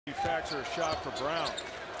Manufacturer shot for Brown.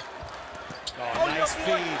 Oh, nice feed.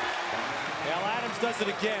 Well, Adams does it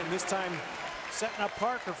again, this time setting up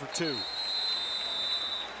Parker for two.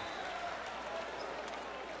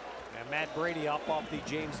 And Matt Brady up off the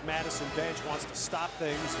James Madison bench wants to stop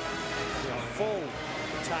things. Full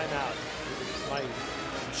timeout by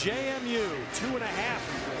JMU.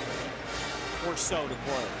 2.5 or so to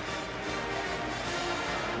play.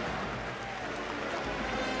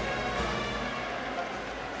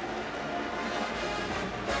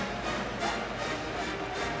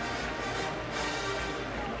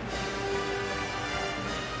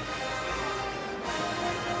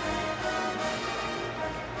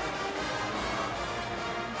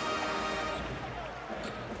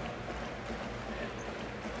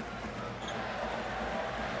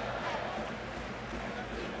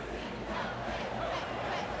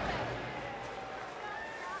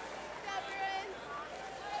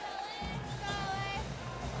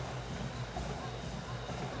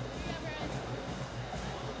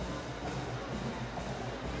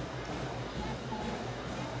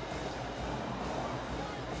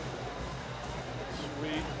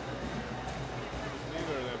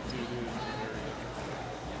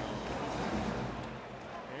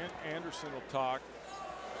 Anderson will talk.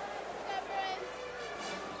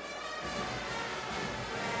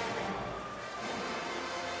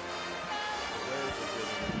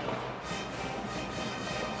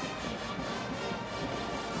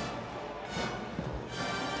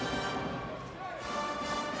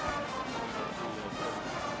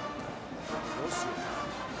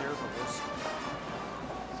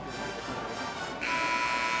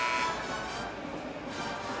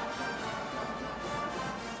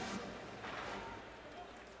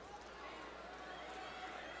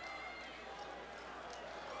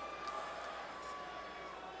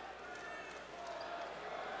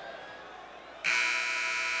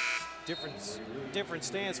 Different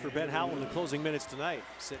stance for Ben Howell in the closing minutes tonight.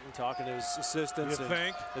 Sitting talking to his assistants,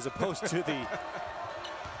 as opposed to the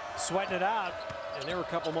sweating it out. And there were a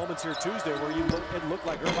couple moments here Tuesday where it looked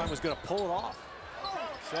like Irvine was going to pull it off.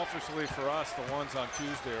 Selfishly for us, the ones on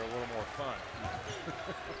Tuesday are a little more fun.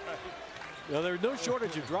 Right? Well, there's no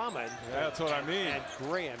shortage of drama. That's what I mean. And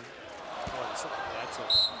Graham, that's a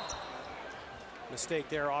mistake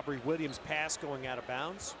there. Aubrey Williams' pass going out of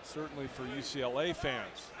bounds. Certainly for UCLA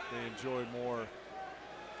fans, they enjoy more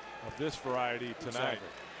of this variety tonight. Exactly.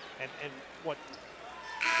 And what,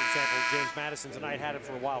 for example, James Madison tonight had it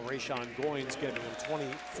for a while. Rayshon Goins getting him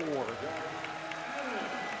 24. And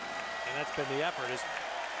that's been the effort as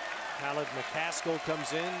Khaled McCaskill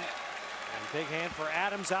comes in. And big hand for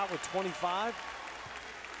Adams out with 25.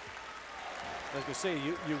 I was going to say,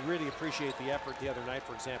 you really appreciate the effort the other night,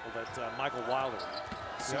 for example, that Michael Wilder,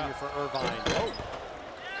 senior for Irvine. Oh.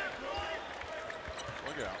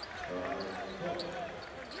 Look out.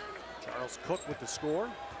 Charles Cook with the score.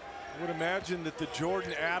 I would imagine that the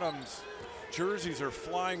Jordan Adams jerseys are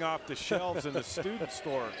flying off the shelves in the student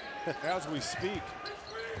store as we speak.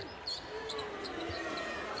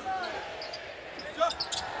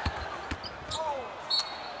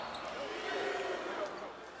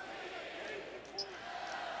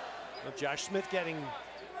 Well, Josh Smith getting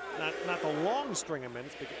not the long string of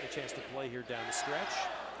minutes, but getting a chance to play here down the stretch.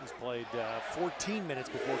 He's played 14 minutes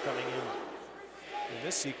before coming in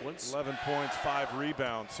this sequence. 11 points, 5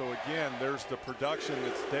 rebounds. So again, there's the production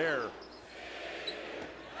that's there.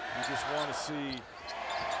 You just want to see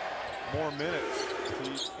more minutes to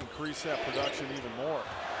increase that production even more.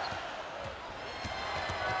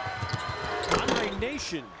 Andre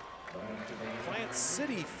Nation, Plant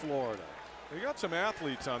City, Florida. They got some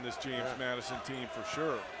athletes on this James Madison team for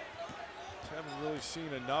sure. Haven't really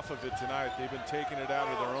seen enough of it tonight. They've been taking it out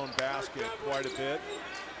of their own basket quite a bit.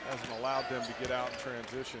 Hasn't allowed them to get out in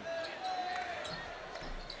transition.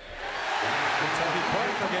 Kentucky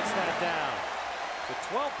Parker gets that down. The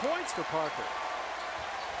 12 points for Parker.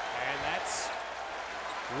 And that's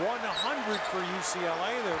 100 for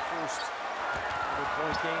UCLA, their first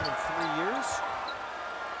 100-point game in 3 years.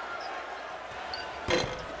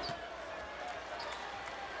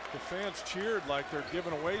 The fans cheered like they're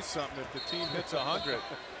giving away something if the team hits 100.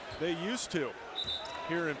 They used to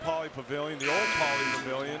here in Pauley Pavilion, the old Pauley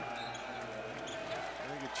Pavilion. I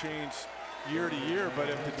think it changed year to year, but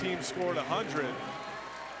if the team scored 100,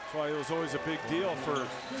 that's why it was always a big deal for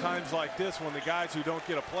times like this when the guys who don't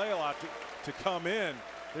get to play a lot to come in.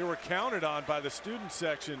 They were counted on by the student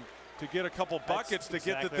section to get a couple buckets to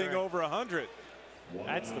get the thing over 100.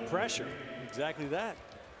 That's the pressure. Exactly that.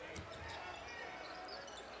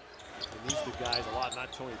 And these are the guys a lot,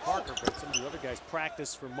 not Tony Parker, but some of the other guys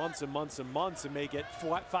practice for months and months and months and may get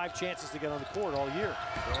 5 chances to get on the court all year.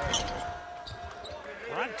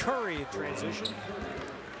 Ron Curry in transition.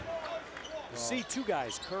 You see 2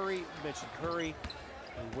 guys, Curry, you mentioned Curry,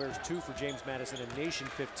 and wears 2 for James Madison and Nation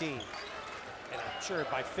 15. And I'm sure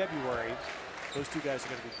by February, those 2 guys are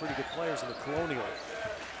going to be pretty good players in the Colonial.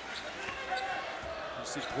 You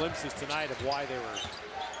see glimpses tonight of why they were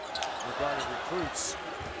regarded recruits.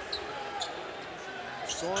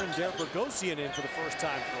 Soren Derbergosian in for the first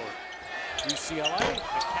time for UCLA.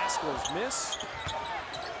 McCaskill's miss.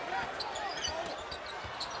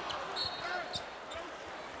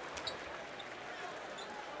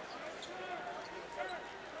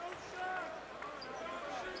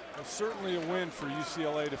 Well, certainly a win for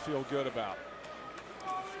UCLA to feel good about.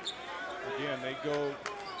 Again, they go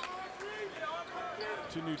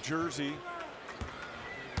to New Jersey.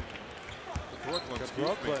 Brooklyn,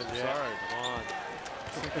 Yeah. Sorry. Come on.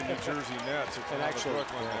 Thinking New Jersey Nets. It's not the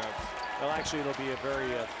Brooklyn Nets. Well, actually, it'll be a very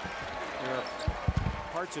there are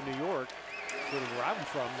parts of New York, including where I'm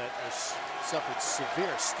from, that suffered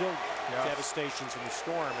severe, still devastations from the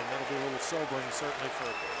storm, and that'll be a little sobering, certainly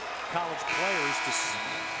for college players to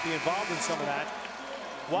be involved in some of that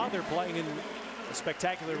while they're playing in a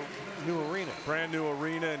spectacular new arena. Brand new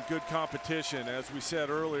arena and good competition. As we said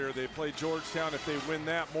earlier, they play Georgetown. If they win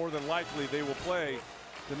that, more than likely they will play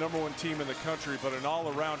the #1 team in the country. But an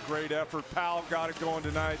all-around great effort. Powell got it going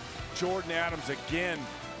tonight. Jordan Adams again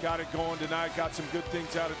got it going tonight. Got some good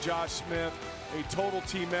things out of Josh Smith. A total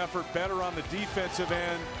team effort. Better on the defensive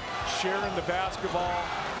end. Sharing the basketball.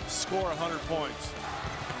 Score 100 points.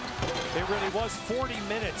 It really was 40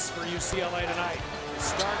 minutes for UCLA tonight.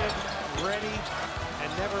 Started, ready,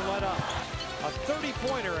 and never let up. A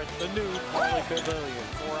 30-pointer at the new Pauley Pavilion.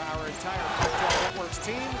 For our entire Pac-12 Networks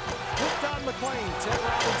team, with Don McLean, Ted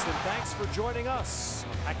Robinson, thanks for joining us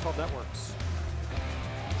on Pac-12 Networks.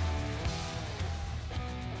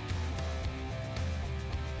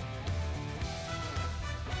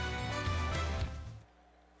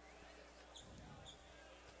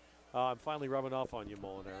 I'm finally rubbing off on you,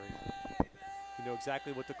 Molinari. You know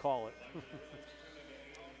exactly what to call it.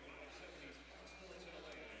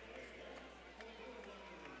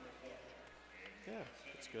 Yeah,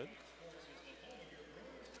 that's good.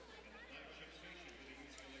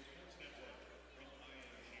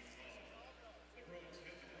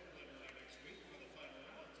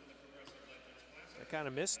 I kind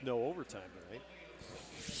of missed no overtime tonight.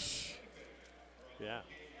 Yeah,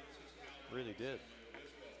 really did.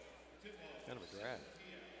 Kind of a drag.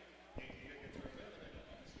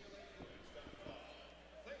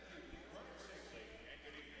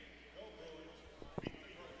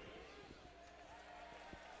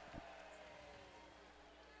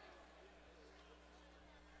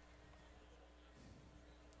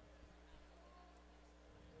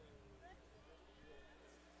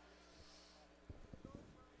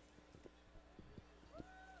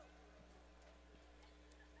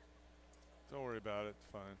 Don't worry about it.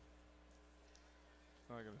 It's fine. It's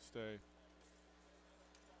not going to stay.